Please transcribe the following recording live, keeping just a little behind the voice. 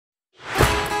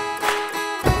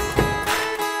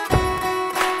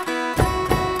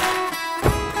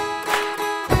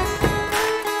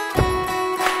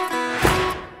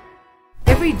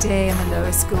Play in the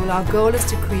Lower School, our goal is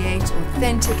to create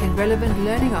authentic and relevant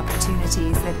learning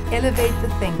opportunities that elevate the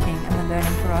thinking and the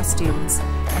learning for our students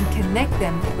and connect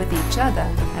them with each other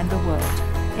and the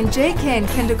world. In JK and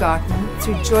kindergarten,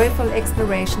 through joyful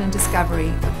exploration and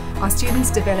discovery, our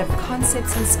students develop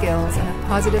concepts and skills and a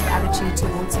positive attitude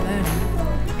towards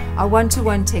learning. Our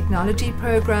one-to-one technology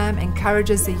program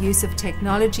encourages the use of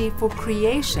technology for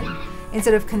creation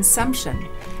instead of consumption,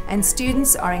 and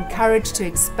students are encouraged to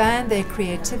expand their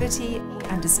creativity,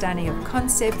 understanding of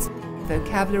concepts,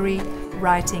 vocabulary,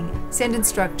 writing, sentence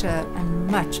structure, and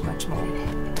much, much more.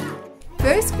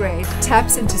 First grade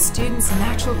taps into students'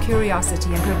 natural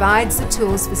curiosity and provides the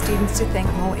tools for students to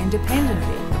think more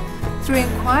independently. Through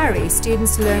inquiry,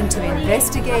 students learn to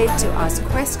investigate, to ask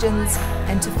questions,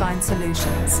 and to find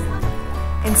solutions.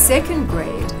 In second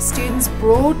grade, students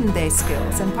broaden their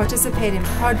skills and participate in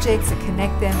projects that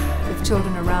connect them with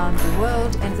children around the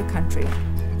world and the country.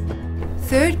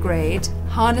 Third grade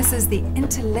harnesses the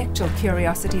intellectual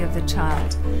curiosity of the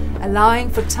child,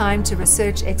 allowing for time to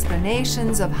research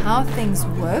explanations of how things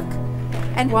work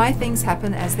and why things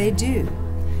happen as they do.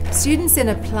 Students then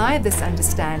apply this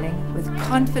understanding with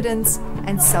confidence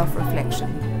and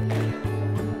self-reflection.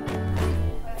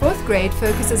 Fourth grade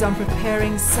focuses on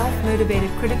preparing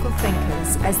self-motivated critical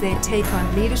thinkers as they take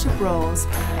on leadership roles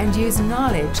and use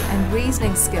knowledge and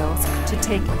reasoning skills to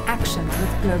take action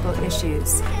with global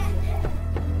issues.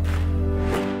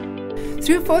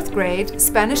 Through fourth grade,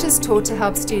 Spanish is taught to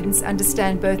help students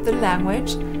understand both the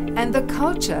language and the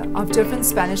culture of different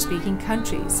Spanish-speaking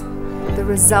countries. The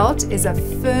result is a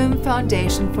firm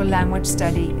foundation for language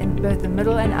study in both the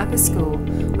middle and upper school,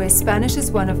 where Spanish is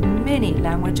one of many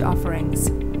language offerings.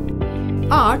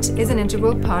 Art is an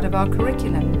integral part of our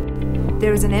curriculum.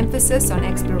 There is an emphasis on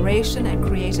exploration and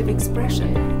creative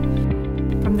expression.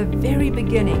 From the very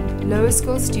beginning, lower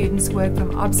school students work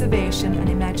from observation and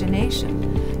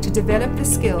imagination to develop the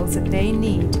skills that they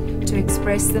need to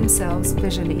express themselves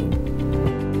visually.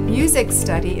 Music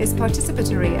study is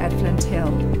participatory at Flint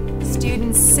Hill.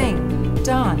 Students sing,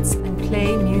 dance, and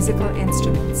play musical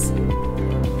instruments.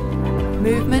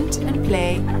 Movement and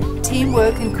play,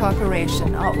 teamwork and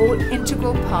cooperation are all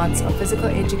integral parts of physical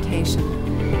education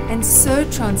and so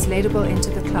translatable into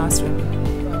the classroom.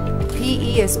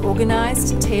 PE is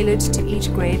organized, tailored to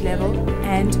each grade level,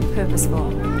 and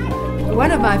purposeful.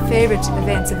 One of my favorite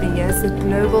events of the year is the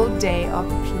Global Day of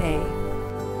Play.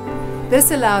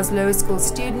 This allows lower school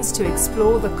students to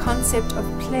explore the concept of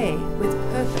play with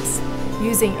purpose,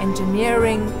 using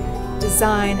engineering,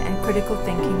 design, and critical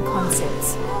thinking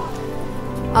concepts.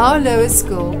 Our lower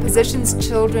school positions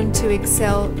children to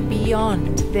excel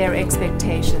beyond their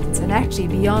expectations, and actually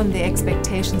beyond the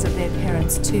expectations of their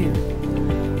parents too.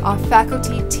 Our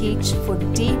faculty teach for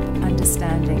deep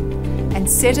understanding and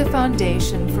set a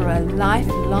foundation for a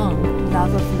lifelong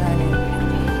love of learning.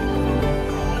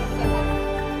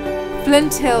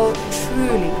 Flint Hill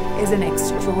truly is an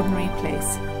extraordinary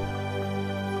place.